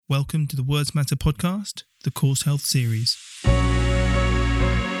Welcome to the Words Matter podcast, the CauseHealth series.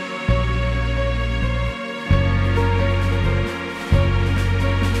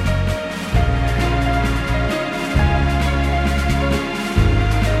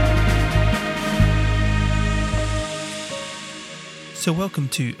 So welcome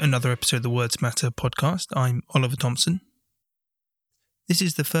to another episode of the Words Matter podcast. I'm Oliver Thompson. This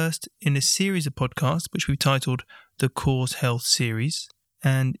is the first in a series of podcasts which we've titled the CauseHealth series.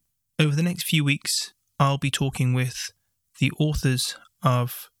 And over the next few weeks, I'll be talking with the authors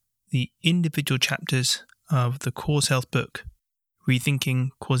of the individual chapters of the CauseHealth book, Rethinking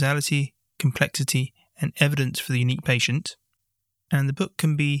Causality, Complexity and Evidence for the Unique Patient. And the book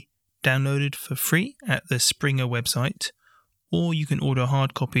can be downloaded for free at the Springer website, or you can order a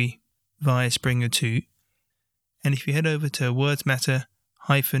hard copy via Springer too. And if you head over to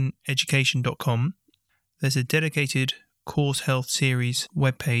wordsmatter-education.com, there's a dedicated CauseHealth series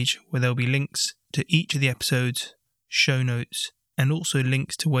webpage where there'll be links to each of the episodes, show notes, and also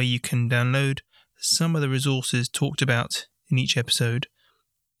links to where you can download some of the resources talked about in each episode,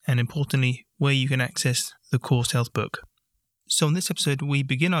 and importantly, where you can access the CauseHealth book. So in this episode, we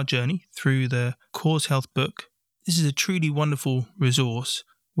begin our journey through the CauseHealth book. This is a truly wonderful resource,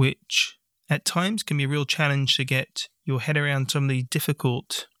 which at times can be a real challenge to get your head around some of the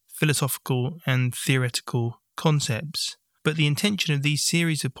difficult philosophical and theoretical concepts. But the intention of these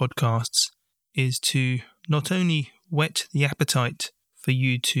series of podcasts is to not only whet the appetite for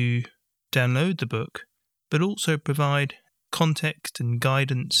you to download the book, but also provide context and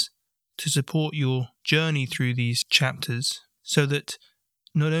guidance to support your journey through these chapters, so that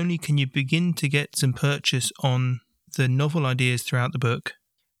not only can you begin to get some purchase on the novel ideas throughout the book,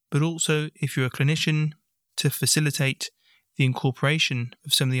 but also if you're a clinician, to facilitate the incorporation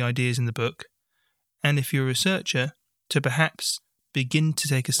of some of the ideas in the book, and if you're a researcher, to perhaps begin to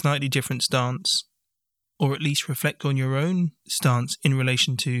take a slightly different stance, or at least reflect on your own stance in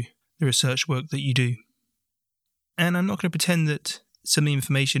relation to the research work that you do. And I'm not going to pretend that some of the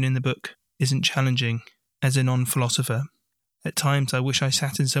information in the book isn't challenging as a non-philosopher. At times I wish I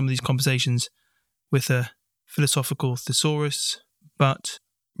sat in some of these conversations with a philosophical thesaurus, but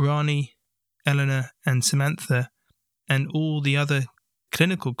Rani, Elena and Samantha and all the other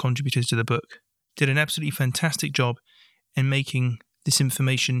clinical contributors to the book did an absolutely fantastic job in making this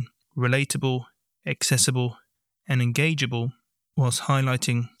information relatable, accessible and engageable, whilst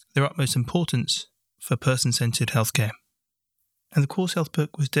highlighting their utmost importance for person-centred healthcare. And the CauseHealth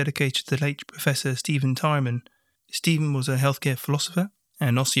book was dedicated to the late Professor Stephen Tyreman. Stephen was a healthcare philosopher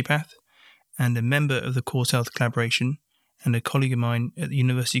and osteopath and a member of the CauseHealth collaboration and a colleague of mine at the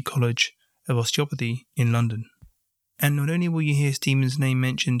University College of Osteopathy in London. And not only will you hear Stephen's name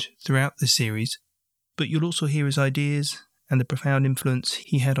mentioned throughout the series, but you'll also hear his ideas and the profound influence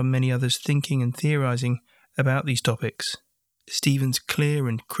he had on many others thinking and theorising about these topics. Stephen's clear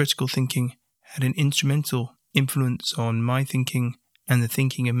and critical thinking had an instrumental influence on my thinking and the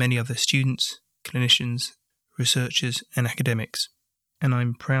thinking of many other students, clinicians, researchers and academics. And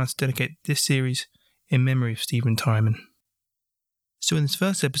I'm proud to dedicate this series in memory of Stephen Tyreman. So in this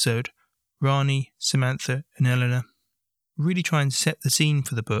first episode, Rani, Samantha and Elena really try and set the scene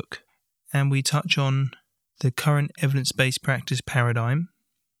for the book, and we touch on the current evidence-based practice paradigm,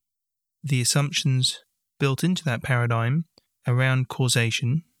 the assumptions built into that paradigm around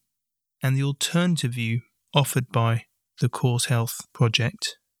causation, and the alternative view offered by the CauseHealth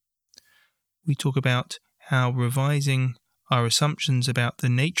project. We talk about how revising our assumptions about the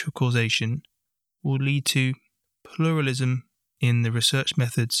nature of causation will lead to pluralism in the research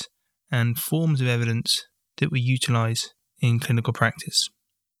methods and forms of evidence that we utilise in clinical practice.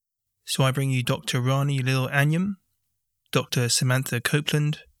 So I bring you Dr. Rani Lill Anjum, Dr. Samantha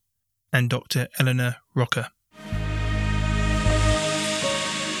Copeland, and Dr. Elena Rocca.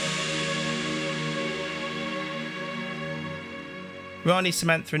 Rani,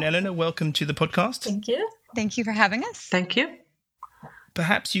 Samantha and Elena, welcome to the podcast. Thank you. Thank you for having us. Thank you.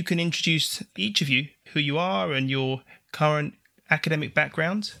 Perhaps you can introduce each of you, who you are and your current academic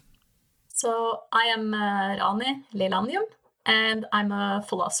background. So I am Rani Lill Anjum, and I'm a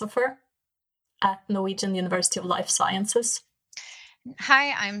philosopher at Norwegian University of Life Sciences.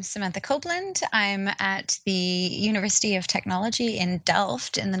 Hi, I'm Samantha Copeland. I'm at the University of Technology in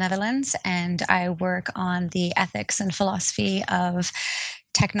Delft in the Netherlands, and I work on the ethics and philosophy of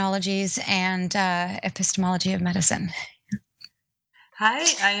technologies and epistemology of medicine. Hi,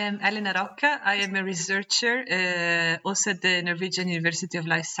 I am Elena Rocca. I am a researcher also at the Norwegian University of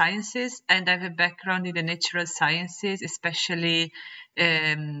Life Sciences, and I have a background in the natural sciences, especially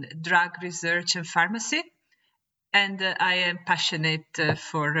drug research and pharmacy. and I am passionate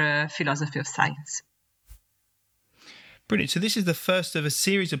for philosophy of science. Brilliant. So this is the first of a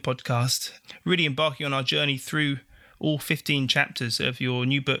series of podcasts, really embarking on our journey through all 15 chapters of your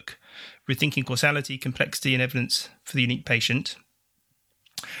new book, Rethinking Causality, Complexity and Evidence for the Unique Patient.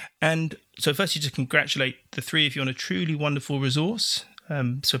 And so firstly, to congratulate the three of you on a truly wonderful resource.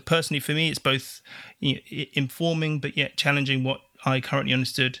 So personally, for me, it's both informing but yet challenging what I currently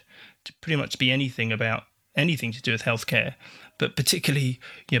understood to pretty much be anything about anything to do with healthcare, but particularly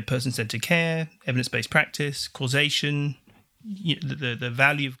person-centered care, evidence-based practice, causation, the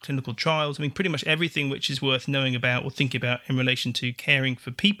value of clinical trials. I mean, pretty much everything which is worth knowing about or thinking about in relation to caring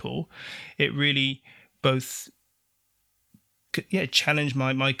for people. It really both challenged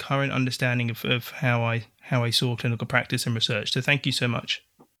my current understanding of how I saw clinical practice and research. So thank you so much.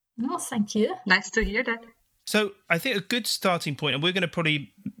 No, thank you. Nice to hear that. So I think a good starting point, and we're going to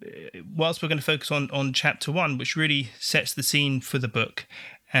probably, whilst we're going to focus on chapter 1, which really sets the scene for the book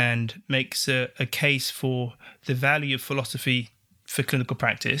and makes a case for the value of philosophy for clinical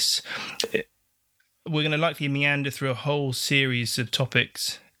practice, we're going to likely meander through a whole series of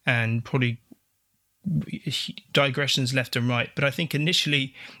topics and probably digressions left and right. But I think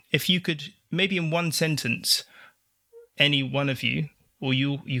initially, if you could, maybe in one sentence, any one of you, or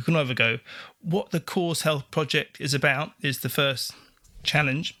you can either go, what the CauseHealth project is about is the first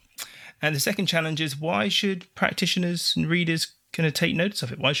challenge. And the second challenge is, why should practitioners and readers kind of take notice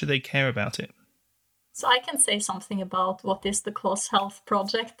of it? Why should they care about it? So I can say something about what is the CauseHealth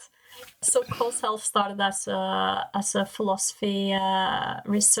project. So CauseHealth started as a philosophy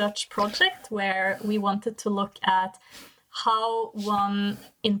research project where we wanted to look at how one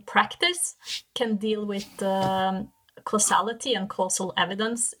in practice can deal with causality and causal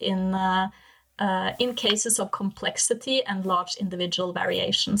evidence in cases of complexity and large individual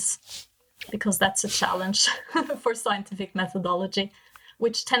variations, because that's a challenge for scientific methodology,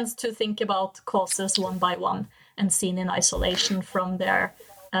 which tends to think about causes one by one and seen in isolation from their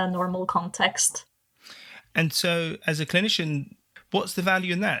normal context. And so as a clinician, what's the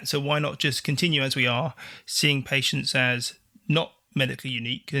value in that? So why not just continue as we are, seeing patients as not medically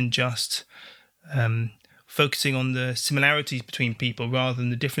unique and just focusing on the similarities between people rather than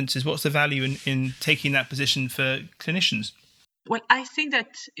the differences? What's the value in taking that position for clinicians? Well, I think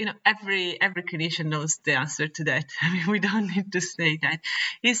that every clinician knows the answer to that. I mean, we don't need to say that.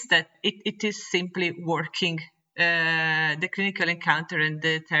 Is that it is simply working. The clinical encounter and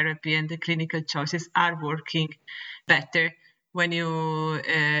the therapy and the clinical choices are working better when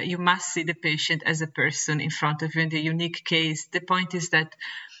you must see the patient as a person in front of you in the unique case. The point is that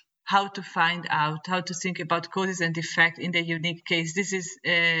how to find out, how to think about causes and effect in the unique case. This is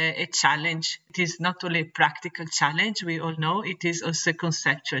a challenge. It is not only a practical challenge, we all know, it is also a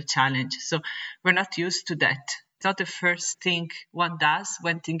conceptual challenge. So we're not used to that. It's not the first thing one does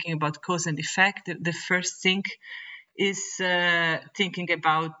when thinking about cause and effect. The first thing is thinking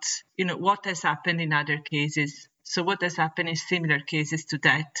about, what has happened in other cases. So what has happened in similar cases to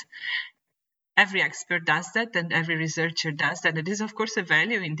that. Every expert does that and every researcher does that. It is, of course, a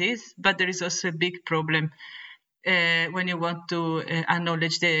value in this, but there is also a big problem when you want to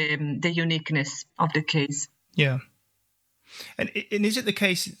acknowledge the uniqueness of the case. Yeah. And is it the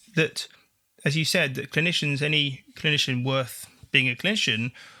case that, as you said, that any clinician worth being a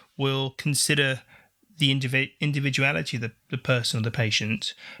clinician will consider the individuality of the person or the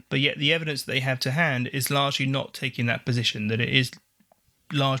patient, but yet the evidence that they have to hand is largely not taking that position, that it is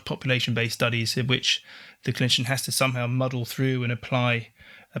large population-based studies in which the clinician has to somehow muddle through and apply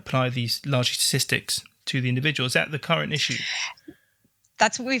these large statistics to the individual? Is that the current issue?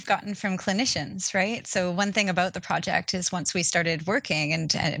 That's what we've gotten from clinicians, right? So one thing about the project is once we started working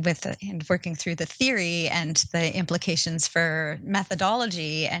and working through the theory and the implications for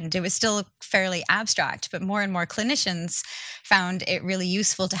methodology, and it was still fairly abstract, but more and more clinicians found it really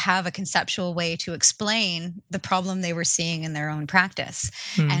useful to have a conceptual way to explain the problem they were seeing in their own practice.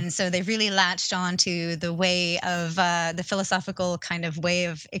 And so they really latched on to the way of the philosophical kind of way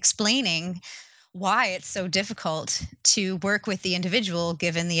of explaining why it's so difficult to work with the individual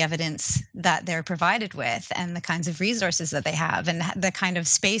given the evidence that they're provided with and the kinds of resources that they have and the kind of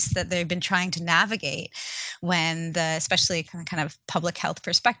space that they've been trying to navigate when especially kind of public health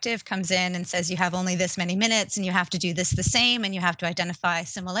perspective comes in and says you have only this many minutes and you have to do this the same and you have to identify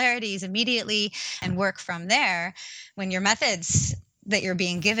similarities immediately and work from there. When your methods that you're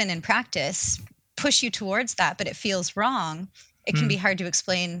being given in practice push you towards that, but it feels wrong, it can be hard to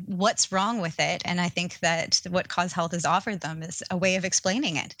explain what's wrong with it. And I think that what CauseHealth has offered them is a way of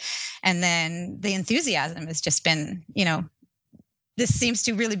explaining it. And then the enthusiasm has just been, this seems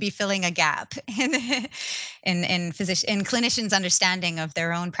to really be filling a gap in clinicians' understanding of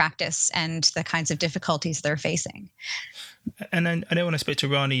their own practice and the kinds of difficulties they're facing. And I know when I spoke to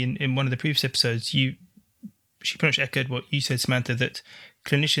Rani in one of the previous episodes, she pretty much echoed what you said, Samantha, that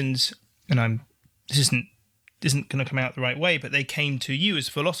clinicians, and this isn't going to come out the right way, but they came to you as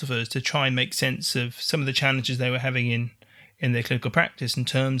philosophers to try and make sense of some of the challenges they were having in their clinical practice in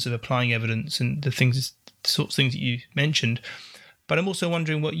terms of applying evidence and the sorts of things that you mentioned. But I'm also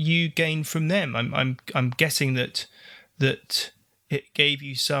wondering what you gained from them. I'm guessing that it gave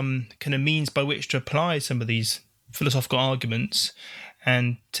you some kind of means by which to apply some of these philosophical arguments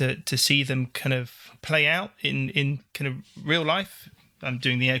and to see them kind of play out in kind of real life. I'm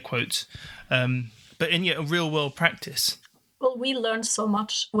doing the air quotes, but in a real world practice. Well, we learn so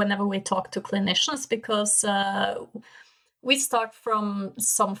much whenever we talk to clinicians because we start from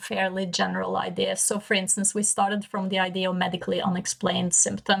some fairly general ideas. So, for instance, we started from the idea of medically unexplained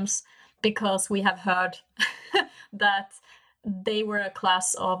symptoms because we have heard that they were a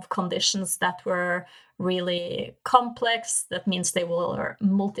class of conditions that were really complex. That means they were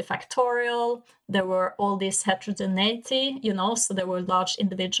multifactorial. There were all this heterogeneity, so there were large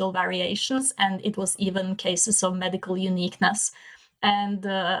individual variations, and it was even cases of medical uniqueness. And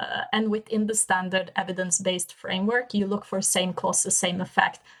within the standard evidence-based framework, you look for same cause, the same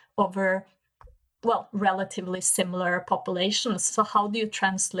effect over, relatively similar populations. So how do you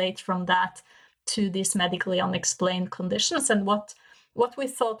translate from that to these medically unexplained conditions? And what we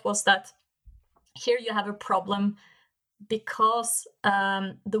thought was that here you have a problem because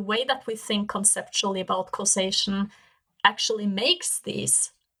the way that we think conceptually about causation actually makes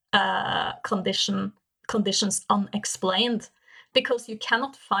these conditions unexplained, because you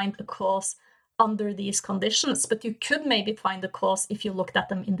cannot find a cause under these conditions, but you could maybe find a cause if you looked at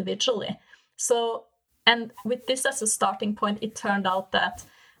them individually. So, and with this as a starting point, it turned out that,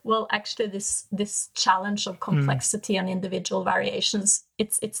 actually this challenge of complexity and individual variations,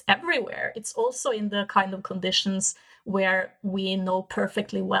 it's everywhere. It's also in the kind of conditions where we know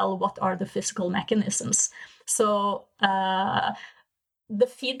perfectly well what are the physical mechanisms. So the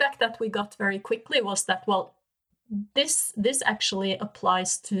feedback that we got very quickly was that, this actually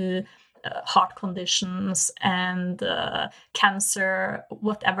applies to heart conditions and cancer,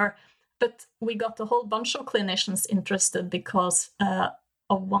 whatever. But we got a whole bunch of clinicians interested because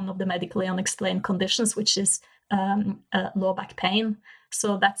of one of the medically unexplained conditions, which is low back pain.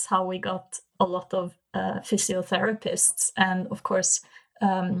 So that's how we got a lot of physiotherapists, and of course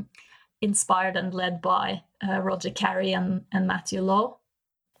inspired and led by Roger Carey and Matthew Lowe.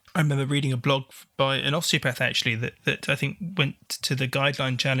 I remember reading a blog by an osteopath, actually, that I think went to the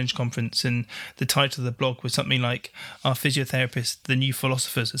Guideline Challenge conference, and the title of the blog was something like "Our Physiotherapists, the New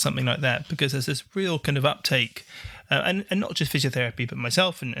Philosophers," or something like that, because there's this real kind of uptake, and not just physiotherapy, but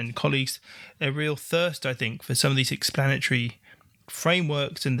myself and colleagues, a real thirst, I think, for some of these explanatory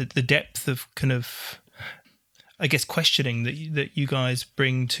frameworks and the depth of kind of, I guess, questioning that you guys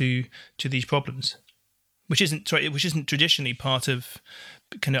bring to these problems, which isn't traditionally part of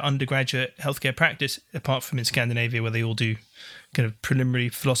kind of undergraduate healthcare practice, apart from in Scandinavia, where they all do kind of preliminary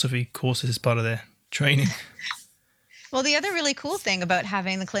philosophy courses as part of their training. Well, the other really cool thing about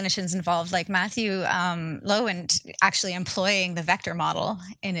having the clinicians involved, like Matthew Lowe, and actually employing the vector model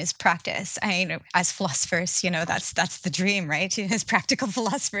in his practice. I mean, as philosophers, that's the dream, right? As practical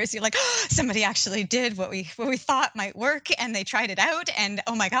philosophers, you're like, somebody actually did what we thought might work, and they tried it out, and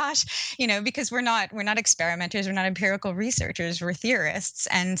oh my gosh, because we're not experimenters, we're not empirical researchers, we're theorists,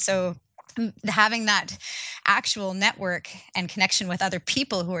 and so having that actual network and connection with other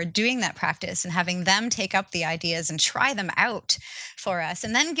people who are doing that practice and having them take up the ideas and try them out for us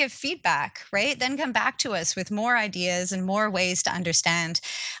and then give feedback, right? Then come back to us with more ideas and more ways to understand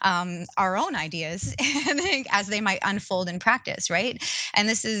our own ideas as they might unfold in practice, right? And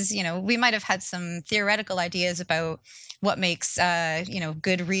this is, we might have had some theoretical ideas about what makes,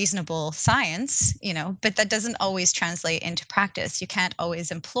 good, reasonable science, but that doesn't always translate into practice. You can't always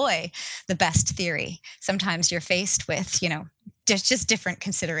employ the best theory. Sometimes you're faced with, just different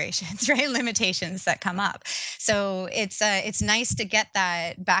considerations, right? Limitations that come up. So it's nice to get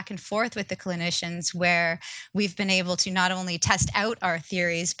that back and forth with the clinicians, where we've been able to not only test out our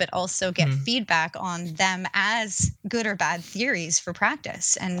theories, but also get feedback on them as good or bad theories for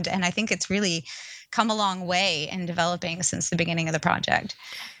practice. And I think it's really come a long way in developing since the beginning of the project.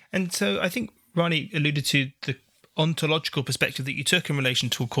 And so I think Rani alluded to the ontological perspective that you took in relation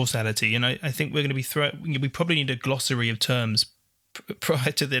to causality, and I think we're going to be we probably need a glossary of terms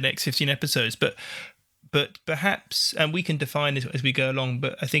prior to the next 15 episodes, but But perhaps, and we can define it as we go along,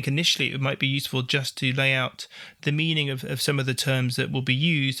 but I think initially it might be useful just to lay out the meaning of some of the terms that will be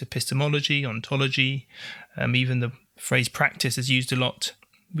used: epistemology, ontology, even the phrase practice is used a lot.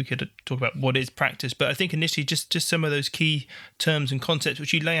 We could talk about what is practice, but I think initially just some of those key terms and concepts,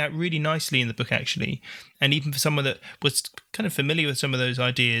 which you lay out really nicely in the book, actually. And even for someone that was kind of familiar with some of those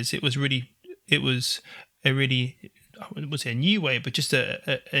ideas, it was a really, I wouldn't say a new way, but just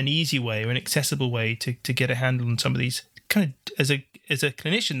an easy way or an accessible way to get a handle on some of these kind of, as a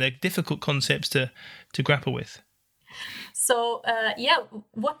clinician, they're difficult concepts to grapple with. So,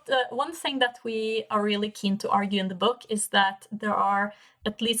 one thing that we are really keen to argue in the book is that there are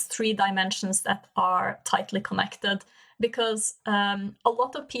at least 3 dimensions that are tightly connected, because a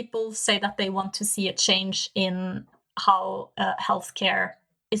lot of people say that they want to see a change in how healthcare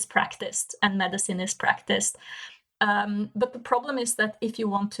is practiced and medicine is practiced. But the problem is that if you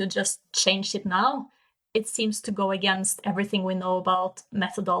want to just change it now, it seems to go against everything we know about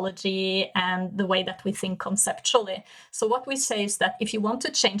methodology and the way that we think conceptually. So what we say is that if you want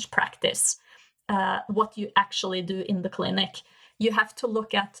to change practice, what you actually do in the clinic, you have to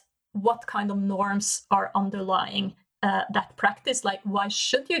look at what kind of norms are underlying that practice. Like, why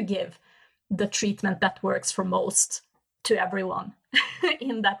should you give the treatment that works for most to everyone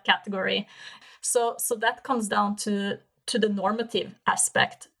in that category? So that comes down to the normative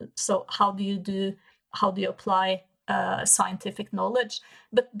aspect. So how do you apply scientific knowledge?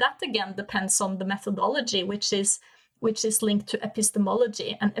 But that again depends on the methodology, which is linked to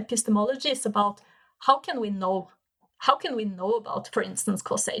epistemology. And epistemology is about how can we know about, for instance,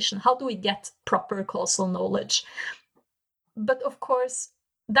 causation? How do we get proper causal knowledge? But of course,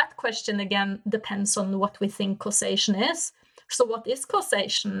 that question again depends on what we think causation is. So what is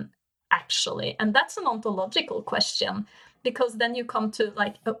causation actually? And that's an ontological question, because then you come to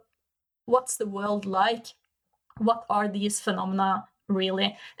like, what's the world like? What are these phenomena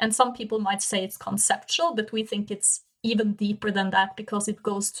really? And some people might say it's conceptual, but we think it's even deeper than that, because it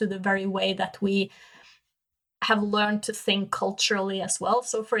goes to the very way that we have learned to think culturally as well.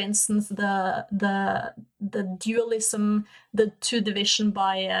 So for instance, the dualism, the 2 division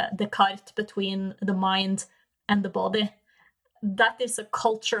by Descartes between the mind and the body, that is a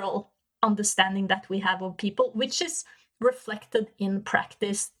cultural understanding that we have of people, which is reflected in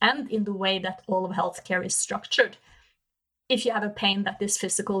practice and in the way that all of healthcare is structured. If you have a pain that is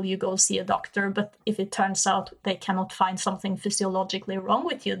physical, you go see a doctor, but if it turns out they cannot find something physiologically wrong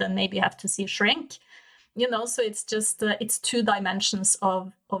with you, then maybe you have to see a shrink. So it's just it's 2 dimensions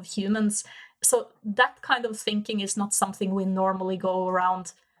of humans. So that kind of thinking is not something we normally go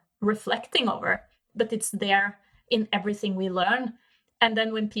around reflecting over, but it's there in everything we learn. And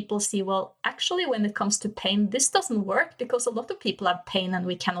then when people see, well, actually, when it comes to pain, this doesn't work because a lot of people have pain and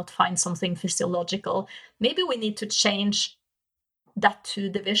we cannot find something physiological. Maybe we need to change that 2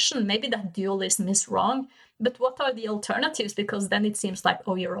 division. Maybe that dualism is wrong. But what are the alternatives? Because then it seems like,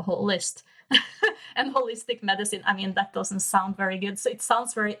 oh, you're a holist. And holistic medicine, I mean, that doesn't sound very good. So it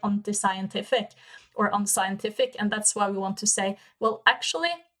sounds very anti-scientific or unscientific. And that's why we want to say, well, actually,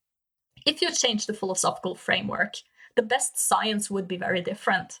 if you change the philosophical framework, the best science would be very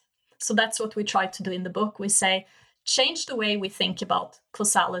different. So that's what we try to do in the book. We say, change the way we think about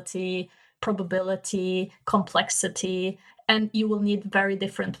causality, probability, complexity, and you will need very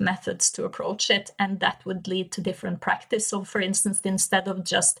different methods to approach it. And that would lead to different practice. So for instance, instead of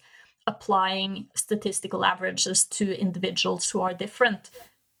just applying statistical averages to individuals who are different,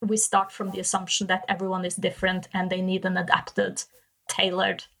 we start from the assumption that everyone is different and they need an adapted,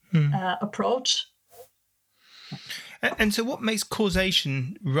 tailored approach. And so what makes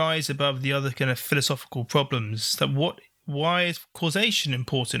causation rise above the other kind of philosophical problems? Why is causation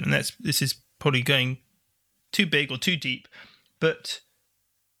important? And this is probably going too big or too deep, but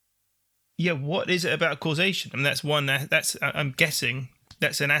yeah, what is it about causation? I mean, I'm guessing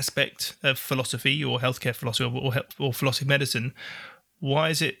that's an aspect of philosophy or healthcare philosophy or philosophy of medicine. Why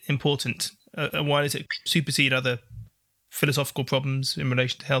is it important? Why does it supersede other philosophical problems in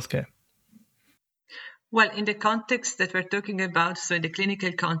relation to healthcare? Well, in the context that we're talking about, so in the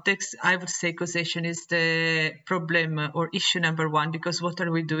clinical context, I would say causation is the problem or issue number 1, because what are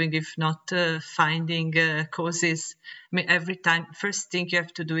we doing if not finding causes? I mean, every time, first thing you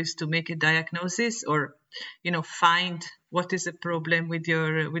have to do is to make a diagnosis or, find what is the problem with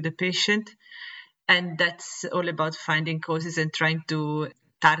the patient. And that's all about finding causes and trying to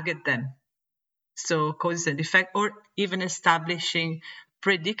target them. So causes and effect, or even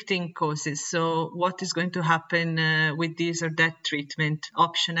predicting causes. So what is going to happen with this or that treatment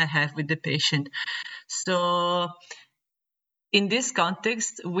option I have with the patient. So In this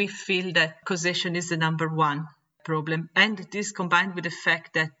context, we feel that causation is the number one problem. And this combined with the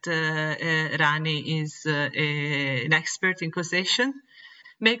fact that Rani is an expert in causation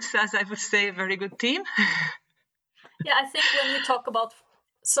makes us, I would say, a very good team. Yeah, I think when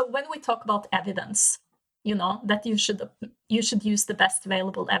we talk about evidence, that you should use the best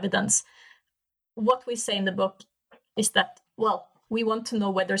available evidence. What we say in the book is that, well, we want to know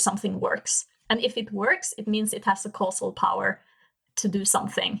whether something works. And if it works, it means it has a causal power to do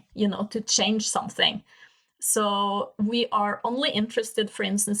something, to change something. So we are only interested, for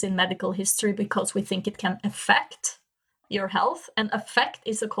instance, in medical history because we think it can affect your health, and affect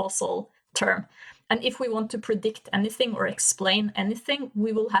is a causal term. And if we want to predict anything or explain anything,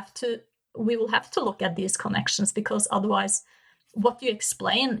 we will have to look at these connections, because otherwise, what do you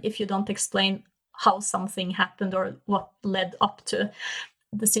explain if you don't explain how something happened or what led up to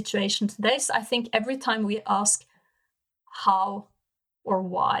the situation today? So I think every time we ask how or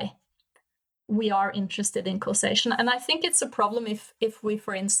why, we are interested in causation. And I think it's a problem if we,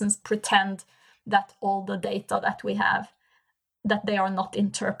 for instance, pretend that all the data that we have, that they are not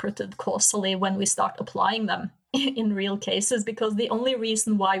interpreted causally when we start applying them in real cases. Because the only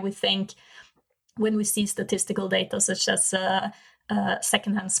reason why we think, when we see statistical data such as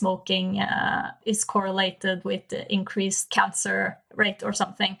secondhand smoking is correlated with the increased cancer rate or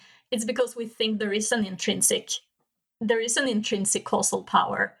something, it's because we think there is an intrinsic causal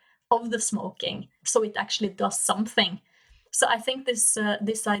power of the smoking, so it actually does something. So I think this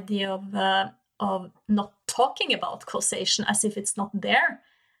idea of not talking about causation as if it's not there,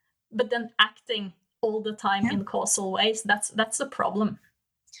 but then acting all the time in causal ways, that's a problem.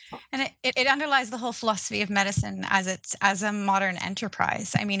 And it underlies the whole philosophy of medicine as a modern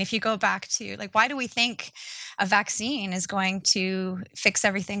enterprise. I mean, if you go back to, like, why do we think a vaccine is going to fix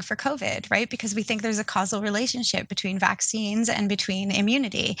everything for COVID, right? Because we think there's a causal relationship between vaccines and between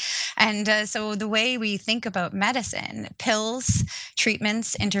immunity. And so the way we think about medicine, pills,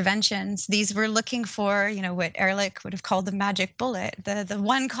 treatments, interventions, these we're looking for, what Ehrlich would have called the magic bullet, the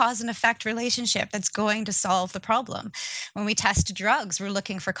one cause and effect relationship that's going to solve the problem. When we test drugs, we're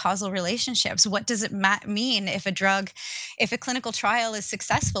looking for causal relationships. What does it mean if a clinical trial is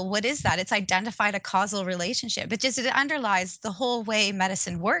successful? What is that? It's identified a causal relationship. It underlies the whole way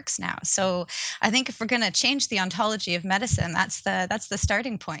medicine works now. So I think if we're going to change the ontology of medicine, that's the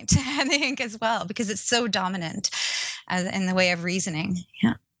starting point, I think, as well, because it's so dominant in the way of reasoning.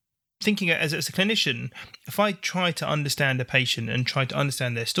 Yeah. Thinking as a clinician, if I try to understand a patient and try to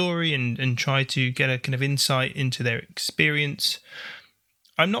understand their story and try to get a kind of insight into their experience,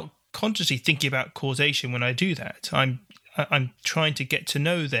 I'm not consciously thinking about causation when I do that. I'm trying to get to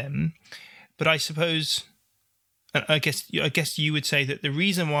know them, but I suppose, I guess you would say that the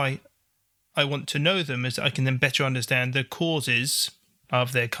reason why I want to know them is that I can then better understand the causes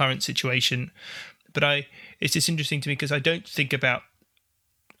of their current situation. But it's just interesting to me because I don't think about,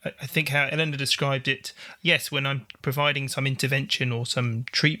 I think how Elena described it. Yes, when I'm providing some intervention or some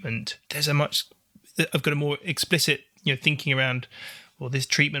treatment, I've got a more explicit, thinking around, well, this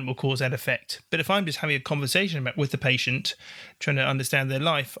treatment will cause that effect. But if I'm just having a conversation with the patient, trying to understand their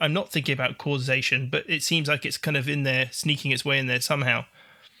life, I'm not thinking about causation, but it seems like it's kind of in there, sneaking its way in there somehow.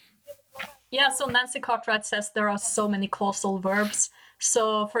 Yeah, so Nancy Cartwright says there are so many causal verbs.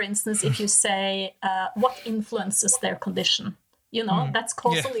 So, for instance, if you say, what influences their condition? That's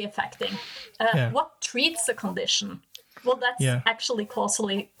causally affecting. What treats a condition? Well, that's actually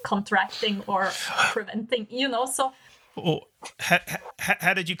causally contracting or preventing, so... Or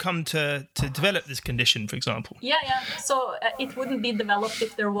how did you come to develop this condition, for example? Yeah. So it wouldn't be developed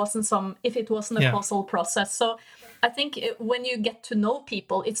if it wasn't a causal process. So I think when you get to know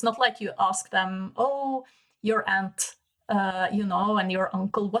people, it's not like you ask them, oh, your aunt, and your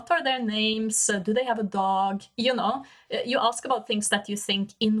uncle, what are their names? Do they have a dog? You ask about things that you think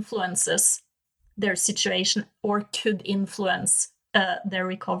influences their situation or could influence their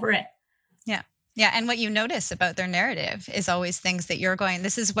recovery. Yeah, and what you notice about their narrative is always things that you're going,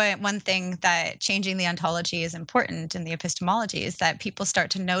 this is one thing that changing the ontology is important in the epistemology, is that people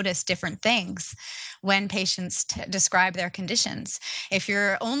start to notice different things when patients describe their conditions. If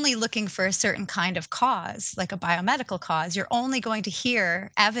you're only looking for a certain kind of cause, like a biomedical cause, you're only going to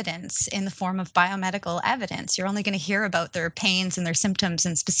hear evidence in the form of biomedical evidence. You're only going to hear about their pains and their symptoms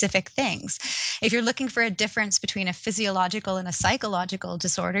and specific things. If you're looking for a difference between a physiological and a psychological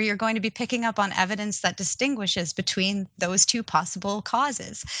disorder, you're going to be picking up on evidence that distinguishes between those two possible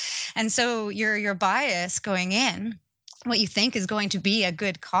causes. And so your bias going in what you think is going to be a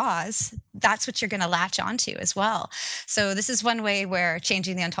good cause, that's what you're going to latch onto as well. So this is one way where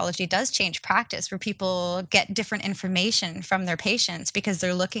changing the ontology does change practice, where people get different information from their patients because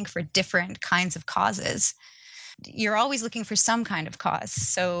they're looking for different kinds of causes. You're always looking for some kind of cause.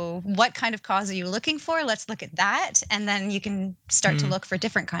 So what kind of cause are you looking for? Let's look at that. And then you can start to look for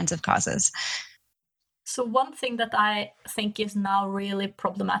different kinds of causes. So one thing that I think is now really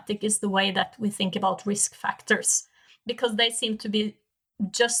problematic is the way that we think about risk factors, because they seem to be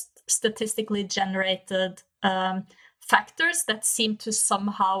just statistically generated factors that seem to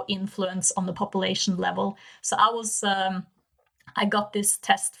somehow influence on the population level. So I got this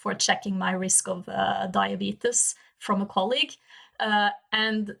test for checking my risk of diabetes from a colleague,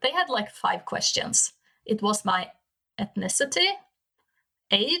 and they had like 5 questions. It was my ethnicity,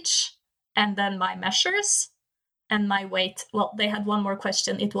 age, and then my measures and my weight. Well, they had one more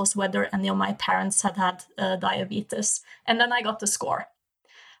question. It was whether any of my parents had diabetes. And then I got the score.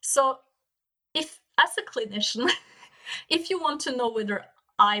 So if, as a clinician, if you want to know whether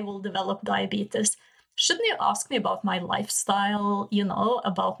I will develop diabetes, shouldn't you ask me about my lifestyle,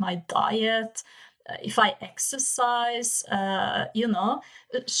 about my diet, if I exercise,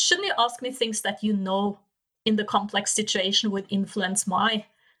 shouldn't you ask me things that in the complex situation would influence my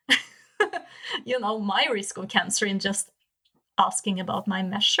my risk of cancer in just asking about my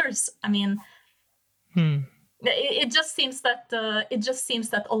measures? I mean, it just seems that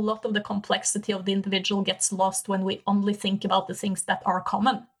a lot of the complexity of the individual gets lost when we only think about the things that are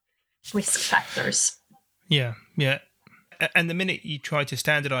common risk factors. Yeah. And the minute you try to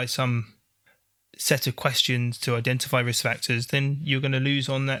standardize some set of questions to identify risk factors, then you're going to lose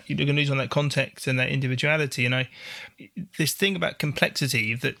on that. You're going to lose on that context and that individuality. And this thing about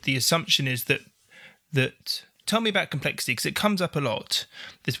complexity, that the assumption is that tell me about complexity, because it comes up a lot.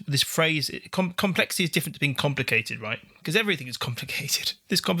 This phrase, complexity is different to being complicated, right? Because everything is complicated.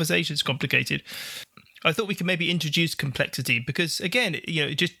 This conversation is complicated. I thought we could maybe introduce complexity because, again,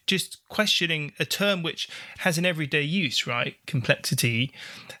 just questioning a term which has an everyday use, right? Complexity.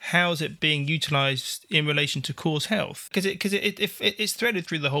 How's it being utilized in relation to CauseHealth? Because it's threaded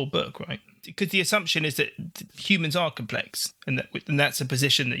through the whole book, right? Because the assumption is that humans are complex, and that's a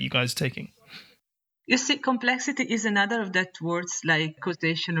position that you guys are taking. You see, complexity is another of that words like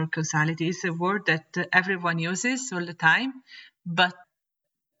causation or causality. It's a word that everyone uses all the time, but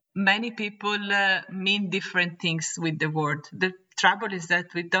many people mean different things with the word. The trouble is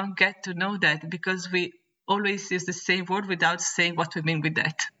that we don't get to know that because we always use the same word without saying what we mean with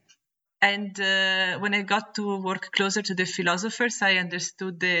that. And when I got to work closer to the philosophers, I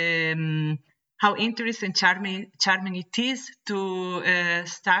understood how interesting and charming it is to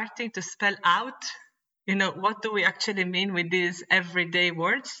starting to spell out, what do we actually mean with these everyday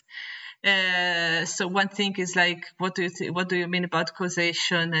words. So one thing is like, what do you mean about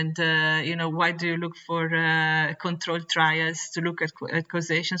causation, and why do you look for controlled trials to look at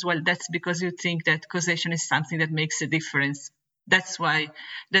causations? Well, that's because you think that causation is something that makes a difference. That's why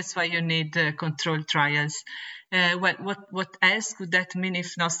you need controlled trials. What else could that mean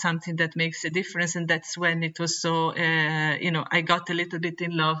if not something that makes a difference? And that's when it was so I got a little bit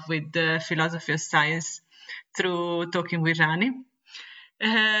in love with the philosophy of science through talking with Rani.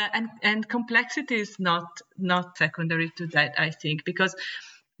 And complexity is not secondary to that, I think, because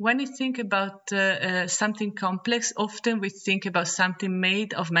when you think about something complex, often we think about something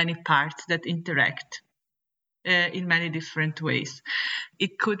made of many parts that interact in many different ways.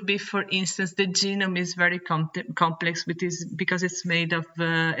 It could be, for instance, the genome is very complex, because it's made of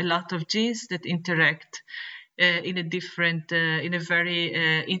a lot of genes that interact in a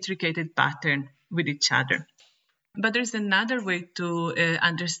very intricate pattern with each other. But there's another way to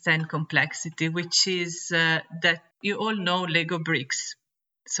understand complexity, which is that you all know Lego bricks.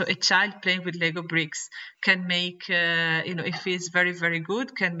 So a child playing with Lego bricks can make, if he's very, very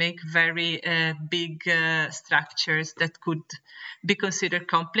good, can make very big structures that could be considered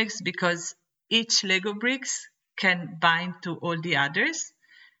complex because each Lego bricks can bind to all the others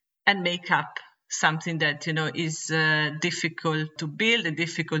and make up something that is difficult to build and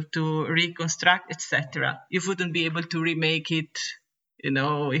difficult to reconstruct, etc. You wouldn't be able to remake it,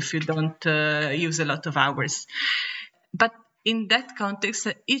 if you don't use a lot of hours. But in that context,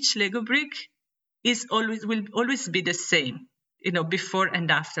 each Lego brick will always be the same, before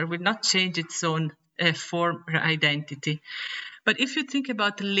and after, will not change its own form or identity. But if you think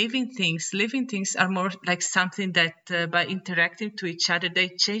about living things are more like something that by interacting to each other, they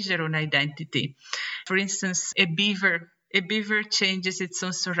change their own identity. For instance, a beaver changes its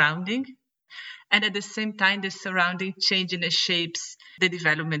own surrounding. And at the same time, the surrounding change in the shapes the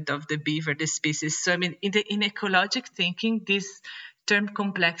development of the beaver, the species. So, I mean, in ecologic thinking, this term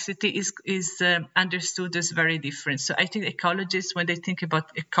complexity is understood as very different. So I think ecologists, when they think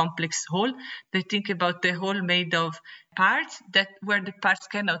about a complex whole, they think about the whole made of parts where the parts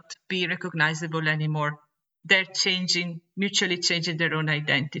cannot be recognizable anymore. They're mutually changing their own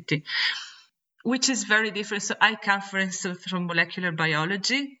identity, which is very different. So I come, for instance, from molecular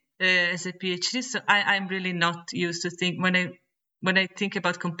biology as a PhD. So I'm really not used to think when I think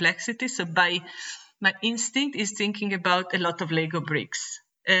about complexity. So my instinct is thinking about a lot of Lego bricks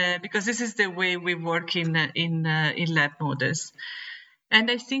because this is the way we work in lab models. And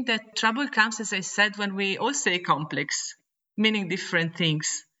I think that trouble comes, as I said, when we all say complex, meaning different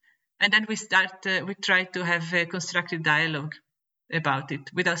things. And then we try to have a constructive dialogue about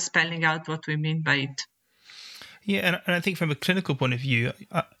it without spelling out what we mean by it. Yeah, and I think from a clinical point of view,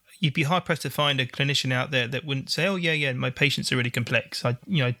 you'd be hard-pressed to find a clinician out there that wouldn't say, oh, yeah, my patients are really complex. I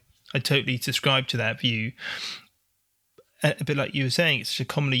totally subscribe to that view. A bit like you were saying, it's such a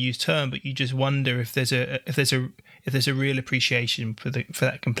commonly used term, but you just wonder if there's a real appreciation for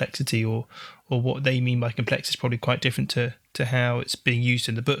that complexity, or what they mean by complex is probably quite different to how it's being used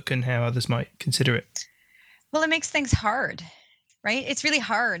in the book and how others might consider it. Well, it makes things hard, right? It's really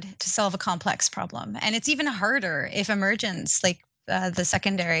hard to solve a complex problem, and it's even harder if emergence, like the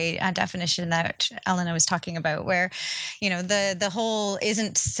secondary definition that Elena was talking about, where, the whole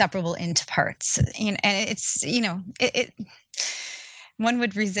isn't separable into parts, and it's, one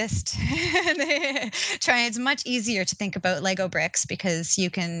would resist trying. It's much easier to think about Lego bricks because you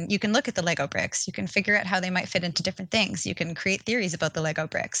can look at the Lego bricks, you can figure out how they might fit into different things, you can create theories about the Lego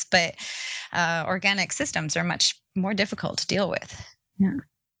bricks, but organic systems are much more difficult to deal with.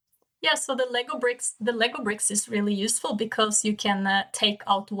 Yeah, so the Lego bricks is really useful because you can take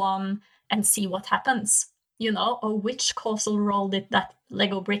out one and see what happens, or which causal role did that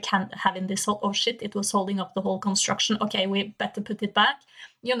Lego brick have in this whole, oh shit, it was holding up the whole construction. Okay, we better put it back,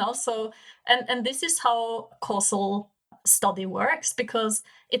 so, and this is how causal study works, because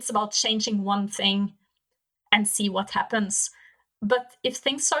it's about changing one thing and see what happens. But if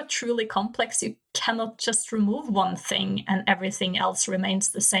things are truly complex, you cannot just remove one thing and everything else remains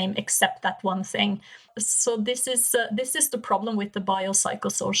the same except that one thing. So this is the problem with the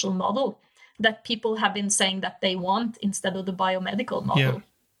biopsychosocial model that people have been saying that they want instead of the biomedical model.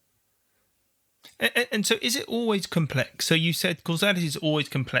 Yeah. And so is it always complex? So you said causality is always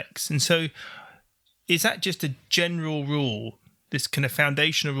complex. And so is that just a general rule, this kind of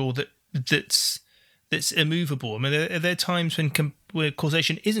foundational rule that's immovable? I mean, are there times where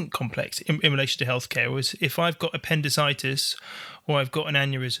causation isn't complex in relation to healthcare? Or if I've got appendicitis, or I've got an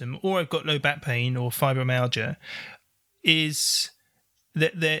aneurysm, or I've got low back pain or fibromyalgia, is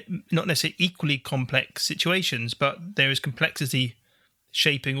that they're not necessarily equally complex situations, but there is complexity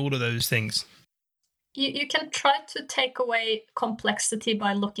shaping all of those things? You can try to take away complexity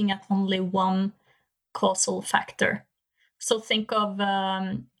by looking at only one causal factor. So think of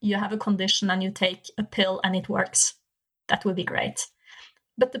you have a condition and you take a pill and it works. That would be great.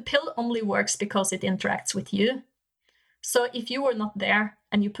 But the pill only works because it interacts with you. So if you were not there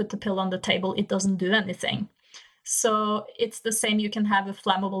and you put the pill on the table, it doesn't do anything. So it's the same. You can have a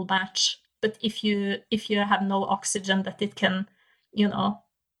flammable match, but if you have no oxygen that it can,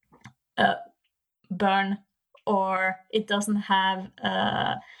 burn, or it doesn't have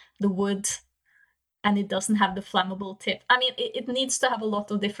the wood, and it doesn't have the flammable tip. I mean, it needs to have a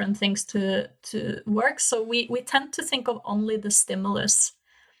lot of different things to work. So we tend to think of only the stimulus,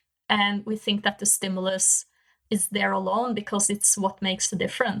 and we think that the stimulus is there alone because it's what makes the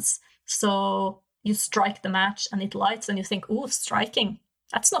difference. So you strike the match and it lights, and you think, oh, striking,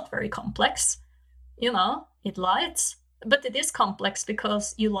 that's not very complex. It lights. But it is complex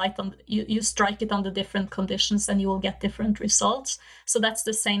because you strike it under different conditions and you will get different results. So that's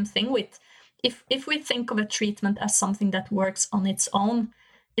the same thing with, if we think of a treatment as something that works on its own,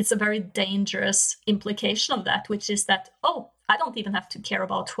 it's a very dangerous implication of that, which is that, oh, I don't even have to care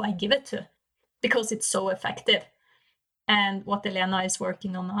about who I give it to because it's so effective. And what Elena is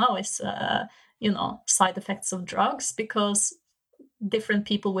working on now is, side effects of drugs, because different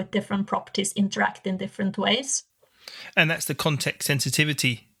people with different properties interact in different ways. And that's the context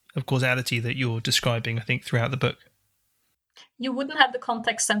sensitivity of causality that you're describing, I think, throughout the book. You wouldn't have the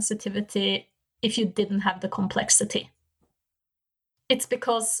context sensitivity if you didn't have the complexity. It's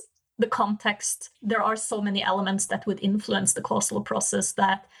because the context, there are so many elements that would influence the causal process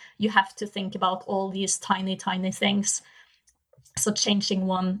that you have to think about all these tiny, tiny things. So changing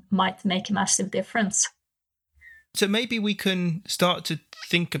one might make a massive difference. So maybe we can start to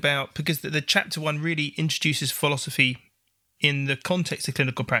think about, because the chapter 1 really introduces philosophy in the context of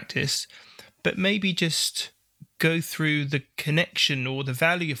clinical practice, but maybe just go through the connection or the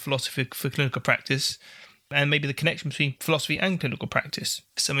value of philosophy for clinical practice, and maybe the connection between philosophy and clinical practice.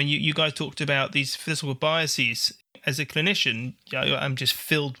 So, I mean, you guys talked about these philosophical biases. As a clinician, I'm just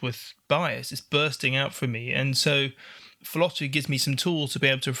filled with bias. It's bursting out from me. And so philosophy gives me some tools to be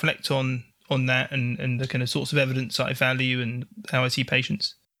able to reflect on that and the kind of sorts of evidence I value and how I see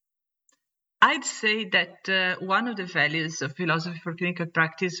patients. I'd say that one of the values of philosophy for clinical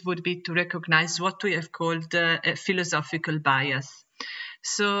practice would be to recognize what we have called a philosophical bias.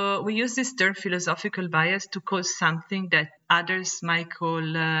 So we use this term philosophical bias to call something that others might call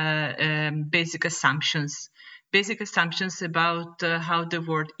basic assumptions about how the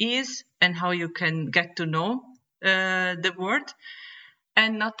world is and how you can get to know the world,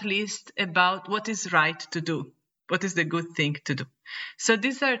 and not least about what is right to do, what is the good thing to do. So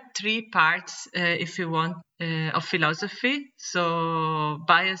these are three parts, if you want, of philosophy. So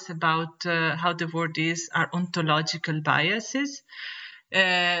bias about how the world is are ontological biases.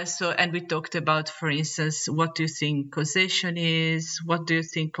 And we talked about, for instance, what do you think causation is? What do you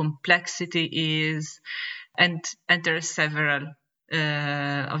think complexity is? And there are several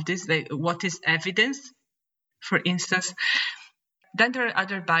of these. Like, what is evidence, for instance? Then there are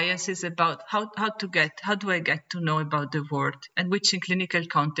other biases about how do I get to know about the world, and which in clinical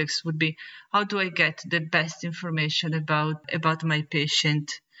context would be how do I get the best information about my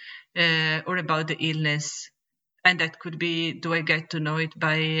patient or about the illness. And that could be, do I get to know it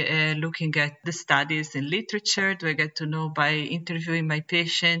by looking at the studies in literature? Do I get to know by interviewing my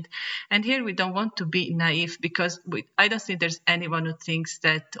patient? And here we don't want to be naive, because I don't think there's anyone who thinks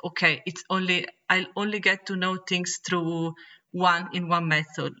that, okay, I'll only get to know things through one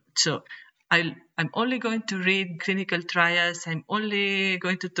method. So I'm only going to read clinical trials. I'm only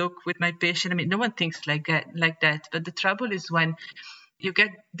going to talk with my patient. I mean, no one thinks like that. But the trouble is when you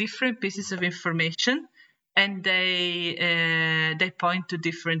get different pieces of information and they point to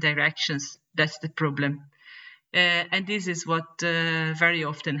different directions. That's the problem. And this is what very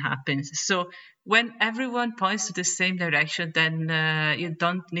often happens. So when everyone points to the same direction, then you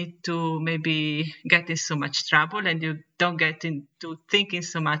don't need to maybe get in so much trouble, and you don't get into thinking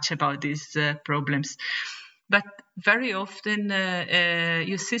so much about these problems. But very often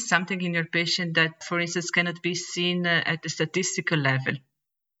you see something in your patient that, for instance, cannot be seen at the statistical level,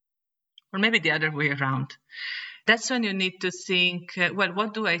 or maybe the other way around. That's when you need to think, well,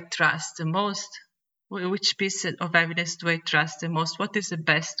 what do I trust the most? Which piece of evidence do I trust the most? What is the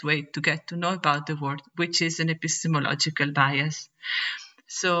best way to get to know about the world, which is an epistemological bias?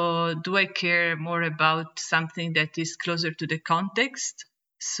 So do I care more about something that is closer to the context?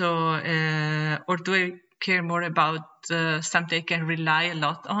 Or do I care more about something I can rely a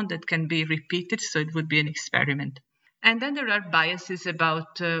lot on that can be repeated? So it would be an experiment. And then there are biases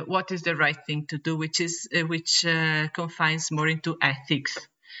about what is the right thing to do, which confines more into ethics.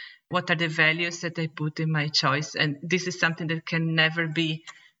 What are the values that I put in my choice? And this is something that can never be,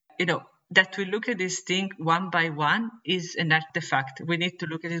 that we look at this thing one by one is an artifact. We need to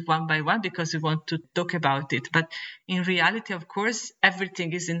look at it one by one because we want to talk about it. But in reality, of course,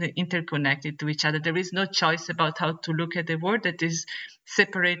 everything is interconnected to each other. There is no choice about how to look at the world that is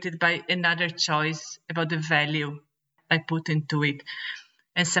separated by another choice about the value I put into it.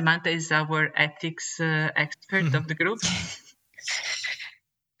 And Samantha is our ethics expert of the group.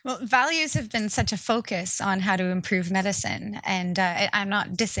 Well, values have been such a focus on how to improve medicine, and I'm not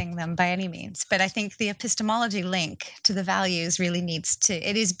dissing them by any means, but I think the epistemology link to the values really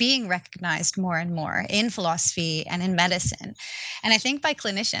it is being recognized more and more in philosophy and in medicine. And I think by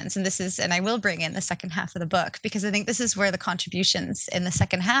clinicians, and I will bring in the second half of the book, because I think this is where the contributions in the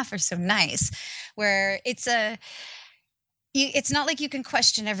second half are so nice, where it's not like you can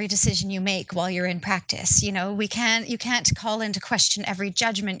question every decision you make while you're in practice. You can't call into question every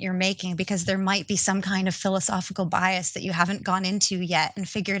judgment you're making, because there might be some kind of philosophical bias that you haven't gone into yet and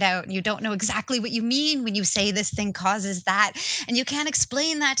figured out, and you don't know exactly what you mean when you say this thing causes that, and you can't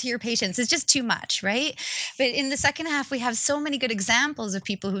explain that to your patients. It's just too much, right? But in the second half, we have so many good examples of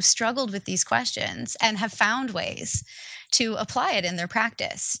people who've struggled with these questions and have found ways to apply it in their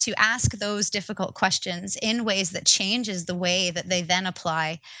practice, to ask those difficult questions in ways that changes the way that they then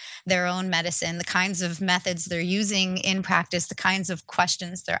apply their own medicine, the kinds of methods they're using in practice, the kinds of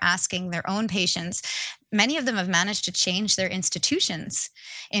questions they're asking their own patients. many of them have managed to change their institutions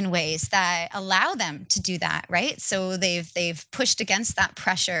in ways that allow them to do that, right? So they've pushed against that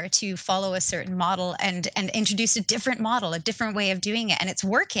pressure to follow a certain model and introduce a different model, a different way of doing it, and it's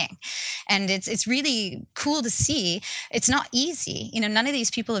working. And it's really cool to see. It's not easy. You know, none of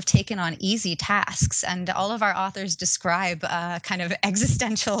these people have taken on easy tasks, and all of our authors describe kind of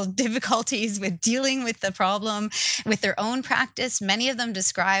existential difficulties with dealing with the problem with their own practice. Many of them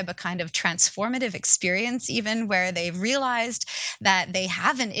describe a kind of transformative experience, even where they've realized that they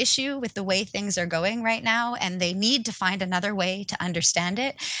have an issue with the way things are going right now, and they need to find another way to understand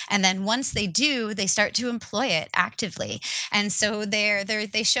it. And then once they do, they start to employ it actively. And so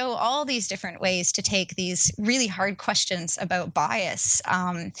they show all these different ways to take these really hard questions about bias,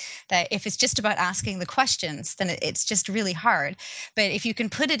 that if it's just about asking the questions, then it's just really hard. But if you can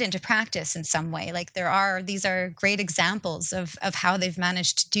put it into practice in some way, like these are great examples of how they've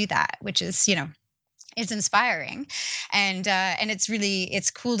managed to do that, which is, you know, it's inspiring. And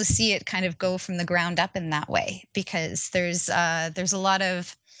it's cool to see it kind of go from the ground up in that way, because there's a lot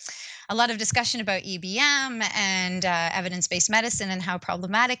of discussion about EBM and evidence-based medicine and how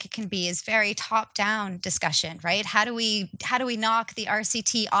problematic it can be is very top-down discussion, right? How do we knock the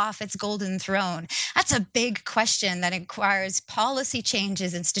RCT off its golden throne? That's a big question that requires policy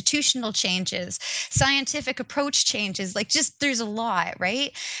changes, institutional changes, scientific approach changes. Like, just there's a lot,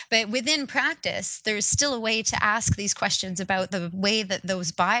 right? But within practice, there's still a way to ask these questions about the way that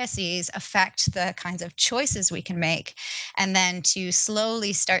those biases affect the kinds of choices we can make, and then to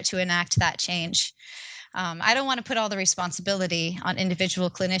slowly start to enact that change. I don't want to put all the responsibility on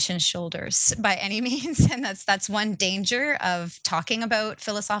individual clinicians' shoulders by any means, and that's one danger of talking about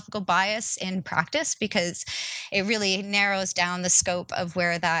philosophical bias in practice, because it really narrows down the scope of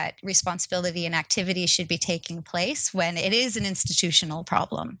where that responsibility and activity should be taking place when it is an institutional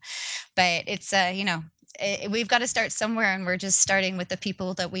problem. But it's we've got to start somewhere, and we're just starting with the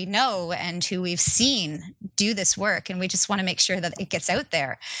people that we know and who we've seen do this work, and we just want to make sure that it gets out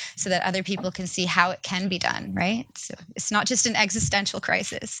there so that other people can see how it can be done, right? So it's not just an existential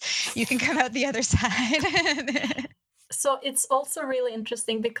crisis. You can come out the other side. So it's also really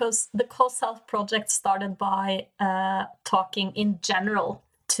interesting because the CauseHealth project started by talking in general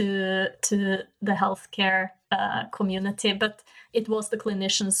to the healthcare community, but it was the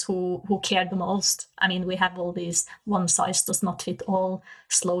clinicians who cared the most. I mean, we have all these one size does not fit all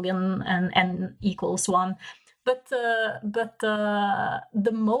slogan and N equals one, but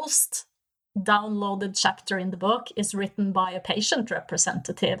the most downloaded chapter in the book is written by a patient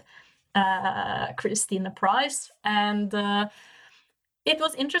representative, Christina Price, and it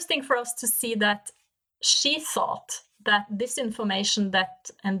was interesting for us to see that she thought that this information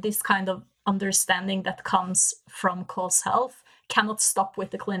and this kind of understanding that comes from CauseHealth cannot stop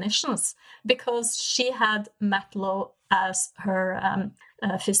with the clinicians, because she had Matt Lowe as her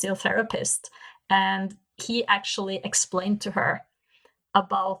physiotherapist, and he actually explained to her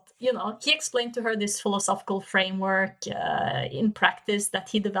about, he explained to her this philosophical framework in practice that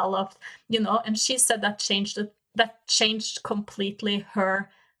he developed, and she said that changed completely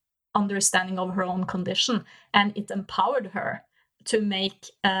her understanding of her own condition, and it empowered her to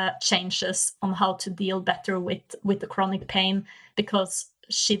make changes on how to deal better with the chronic pain, because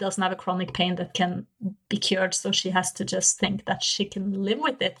she doesn't have a chronic pain that can be cured, so she has to just think that she can live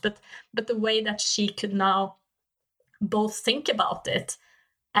with it. But the way that she could now both think about it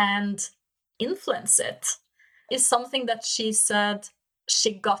and influence it is something that she said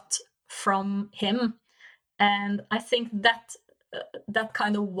she got from him. And I think that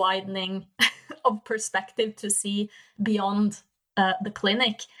kind of widening of perspective to see beyond the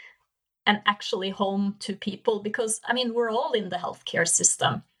clinic and actually home to people, because I mean, we're all in the healthcare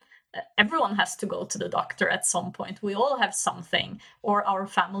system. Everyone has to go to the doctor at some point. We all have something, or our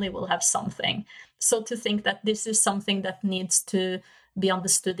family will have something. So to think that this is something that needs to be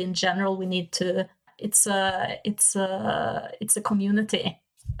understood in general, we need to. It's a community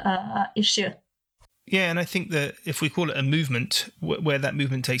issue. Yeah, and I think that if we call it a movement, where that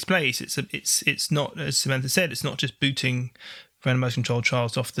movement takes place, it's not, as Samantha said, it's not just booting randomized controlled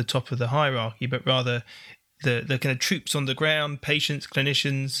trials off the top of the hierarchy, but rather the kind of troops on the ground, patients,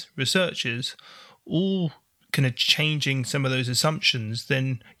 clinicians, researchers, all kind of changing some of those assumptions.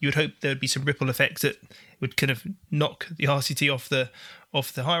 Then you would hope there would be some ripple effects that would kind of knock the RCT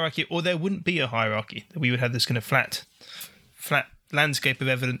off the hierarchy, or there wouldn't be a hierarchy. That we would have this kind of flat landscape of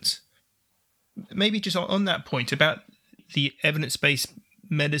evidence. Maybe just on that point about the evidence-based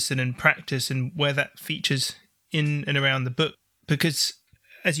medicine and practice and where that features in and around the book, because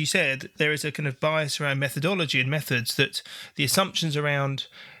as you said, there is a kind of bias around methodology and methods, that the assumptions around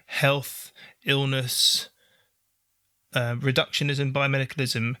health illness, reductionism,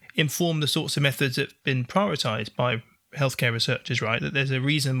 biomedicalism inform the sorts of methods that have been prioritized by healthcare researchers, right? That there's a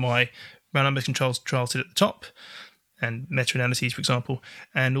reason why randomized controlled trials sit at the top, and meta-analyses, for example,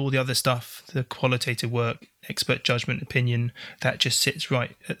 and all the other stuff, the qualitative work, expert judgment, opinion, that just sits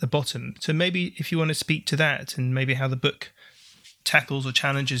right at the bottom. So maybe if you want to speak to that and maybe how the book tackles or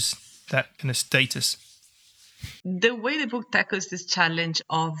challenges that kind of status. The way the book tackles this challenge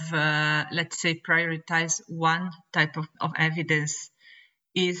of, let's say, prioritize one type of evidence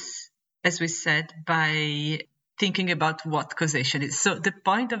is, as we said, by thinking about what causation is. So the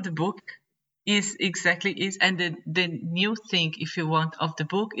point of the book and the new thing, if you want, of the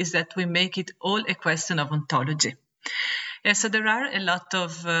book is that we make it all a question of ontology. So there are a lot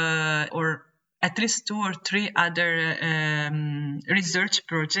of, or at least 2 or 3 other research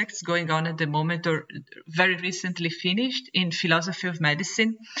projects going on at the moment, or very recently finished in philosophy of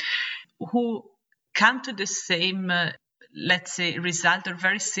medicine, who come to the same, let's say, result or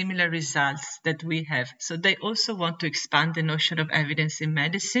very similar results that we have. So they also want to expand the notion of evidence in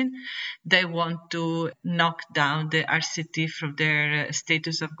medicine. They want to knock down the RCT from their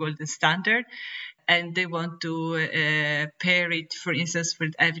status of golden standard. And they want to pair it, for instance,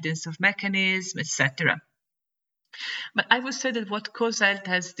 with evidence of mechanism, etc. But I would say that what CauseHealth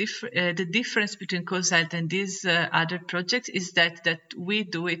has the difference between CauseHealth and these other projects is that we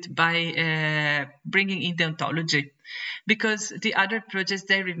do it by bringing in the ontology, because the other projects,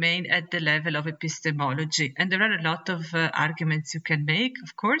 they remain at the level of epistemology, and there are a lot of arguments you can make,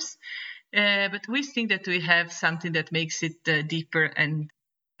 of course, but we think that we have something that makes it deeper,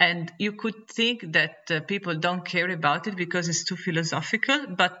 and you could think that people don't care about it because it's too philosophical,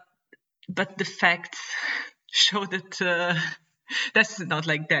 but the facts show that that's not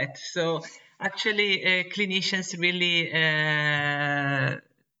like that. So actually, clinicians really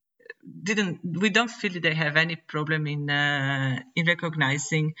we don't feel they have any problem in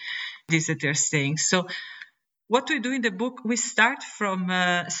recognizing this that they're saying. So what we do in the book, we start from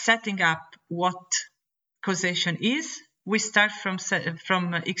setting up what causation is. We start from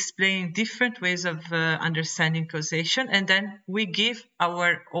explaining different ways of understanding causation, and then we give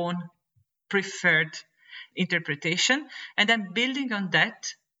our own preferred interpretation. And then building on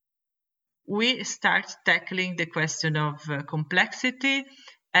that, we start tackling the question of complexity,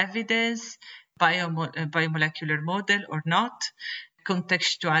 evidence, biomolecular model or not,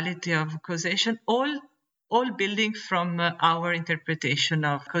 contextuality of causation, all building from our interpretation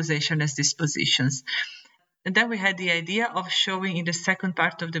of causation as dispositions. And then we had the idea of showing in the second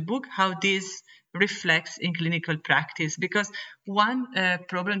part of the book how this reflects in clinical practice. Because one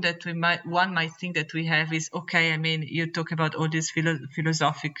problem that one might think that we have is, okay, I mean, you talk about all these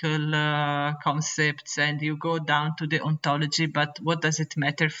philosophical concepts and you go down to the ontology, but what does it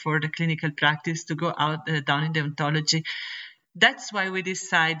matter for the clinical practice to go down in the ontology? That's why we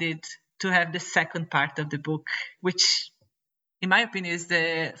decided to have the second part of the book, which in my opinion is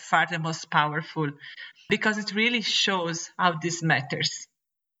the most powerful, because it really shows how this matters.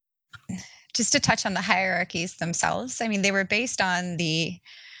 Just to touch on the hierarchies themselves, I mean, they were based on the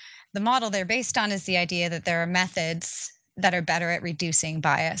model they're based on is the idea that there are methods that are better at reducing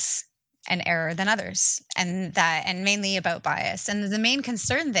bias and error than others, and mainly about bias. And the main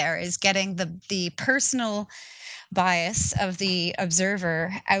concern there is getting the personal bias of the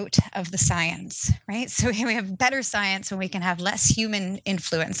observer out of the science, right? So we have better science when we can have less human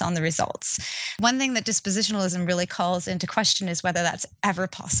influence on the results. One thing that dispositionalism really calls into question is whether that's ever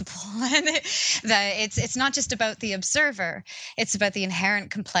possible. And that it's not just about the observer, it's about the inherent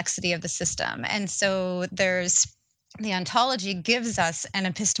complexity of the system. And so the ontology gives us an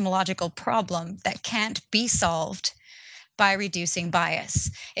epistemological problem that can't be solved by reducing bias.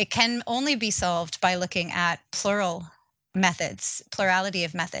 It can only be solved by looking at plurality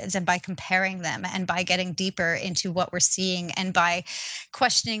of methods, and by comparing them, and by getting deeper into what we're seeing, and by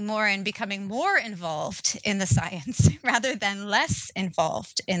questioning more and becoming more involved in the science rather than less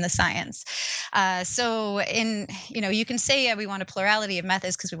involved in the science. You can say we want a plurality of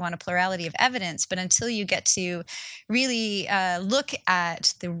methods because we want a plurality of evidence, but until you get to really look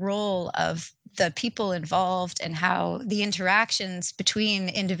at the role of the people involved and how the interactions between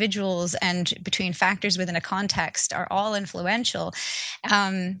individuals and between factors within a context are all influential,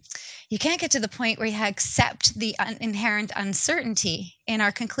 you can't get to the point where you accept the inherent uncertainty in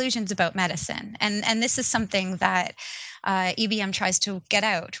our conclusions about medicine. And this is something that EBM tries to get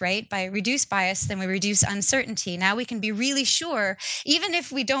out, right? By reduce bias, then we reduce uncertainty. Now we can be really sure, even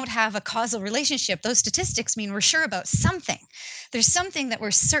if we don't have a causal relationship, those statistics mean we're sure about something. There's something that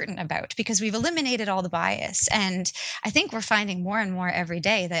we're certain about because we've eliminated all the bias. And I think we're finding more and more every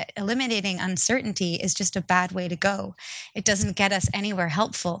day that eliminating uncertainty is just a bad way to go. It doesn't get us anywhere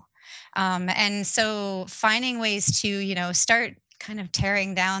helpful. And so finding ways to, start kind of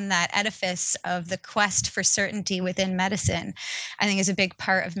tearing down that edifice of the quest for certainty within medicine, I think is a big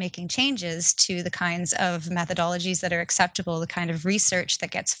part of making changes to the kinds of methodologies that are acceptable, the kind of research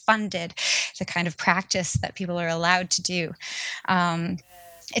that gets funded, the kind of practice that people are allowed to do.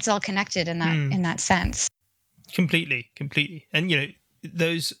 It's all connected in that sense. Completely. And,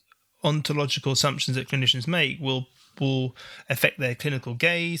 those ontological assumptions that clinicians make will affect their clinical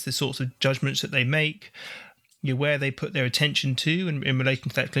gaze, the sorts of judgments that they make, where they put their attention to in relation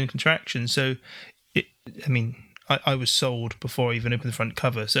to that clinical interaction. So, I was sold before I even opened the front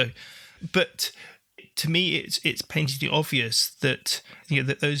cover. So, but to me, it's painfully obvious that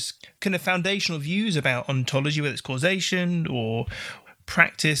that those kind of foundational views about ontology, whether it's causation or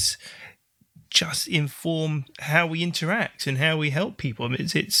practice, just inform how we interact and how we help people. I mean,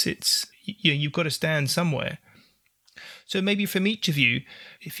 it's you've got to stand somewhere. So maybe from each of you,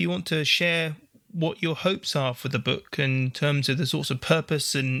 if you want to share what your hopes are for the book in terms of the sorts of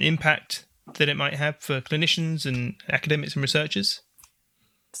purpose and impact that it might have for clinicians and academics and researchers.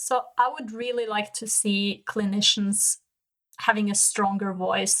 So I would really like to see clinicians having a stronger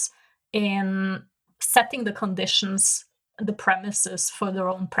voice in setting the conditions, the premises for their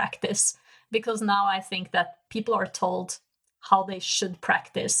own practice, because now I think that people are told how they should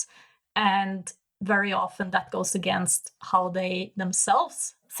practice, and very often that goes against how they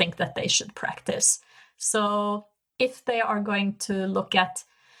themselves think that they should practice. So if they are going to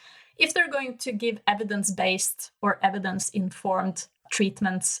if they're going to give evidence-based or evidence-informed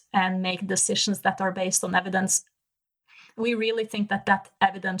treatments and make decisions that are based on evidence, we really think that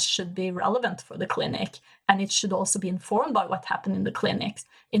evidence should be relevant for the clinic, and it should also be informed by what happened in the clinics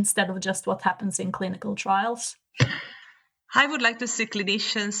instead of just what happens in clinical trials. I would like to see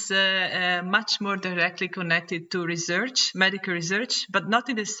clinicians much more directly connected to research, medical research, but not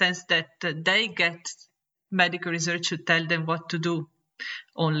in the sense that they get medical research to tell them what to do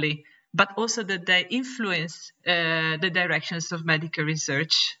only, but also that they influence the directions of medical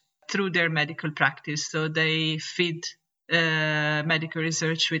research through their medical practice. So they feed medical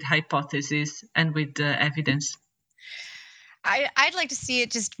research with hypotheses and with evidence. I'd like to see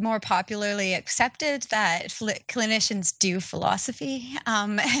it just more popularly accepted that clinicians do philosophy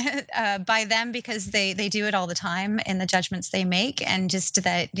by them, because they do it all the time in the judgments they make, and just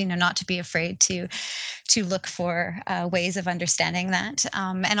that, not to be afraid to look for ways of understanding that,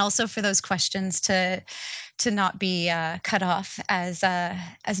 and also for those questions to not be cut off as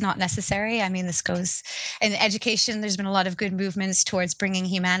not necessary. I mean, this goes in education. There's been a lot of good movements towards bringing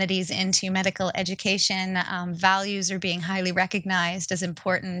humanities into medical education. Values are being highly recognized as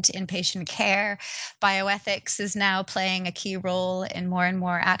important in patient care. Bioethics is now playing a key role in more and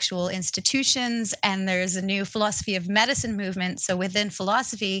more actual institutions. And there's a new philosophy of medicine movement. So within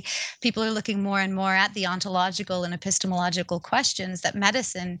philosophy, people are looking more and more at the ontological and epistemological questions that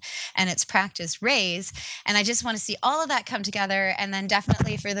medicine and its practice raise. And I just want to see all of that come together, and then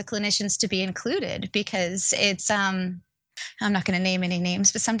definitely for the clinicians to be included, because it's, I'm not going to name any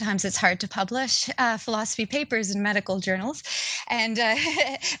names, but sometimes it's hard to publish philosophy papers in medical journals. And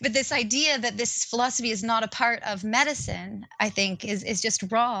but this idea that this philosophy is not a part of medicine, I think is just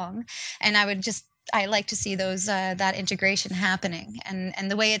wrong. And I like to see those that integration happening,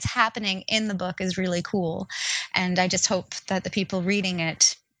 and the way it's happening in the book is really cool. And I just hope that the people reading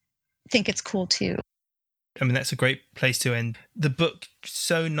it think it's cool too. I mean, that's a great place to end. The book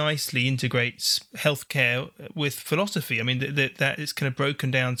so nicely integrates healthcare with philosophy. I mean, that it's kind of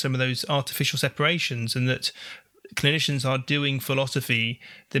broken down some of those artificial separations, and that clinicians are doing philosophy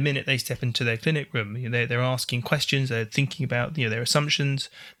the minute they step into their clinic room. They're asking questions, they're thinking about their assumptions,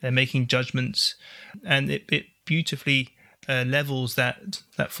 they're making judgments, and it beautifully levels that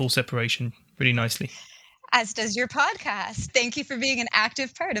full separation really nicely. As does your podcast. Thank you for being an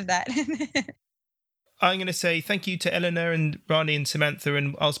active part of that. I'm going to say thank you to Elena and Rani and Samantha,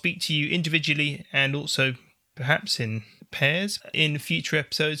 and I'll speak to you individually and also perhaps in pairs in future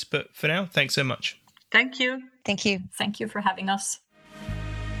episodes. But for now, thanks so much. Thank you. Thank you. Thank you for having us.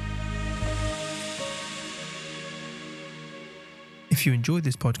 If you enjoyed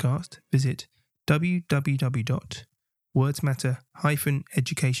this podcast, visit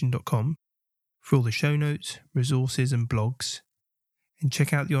www.wordsmatter-education.com for all the show notes, resources and blogs. and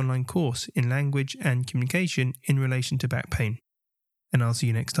check out the online course in language and communication in relation to back pain. And I'll see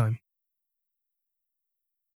you next time.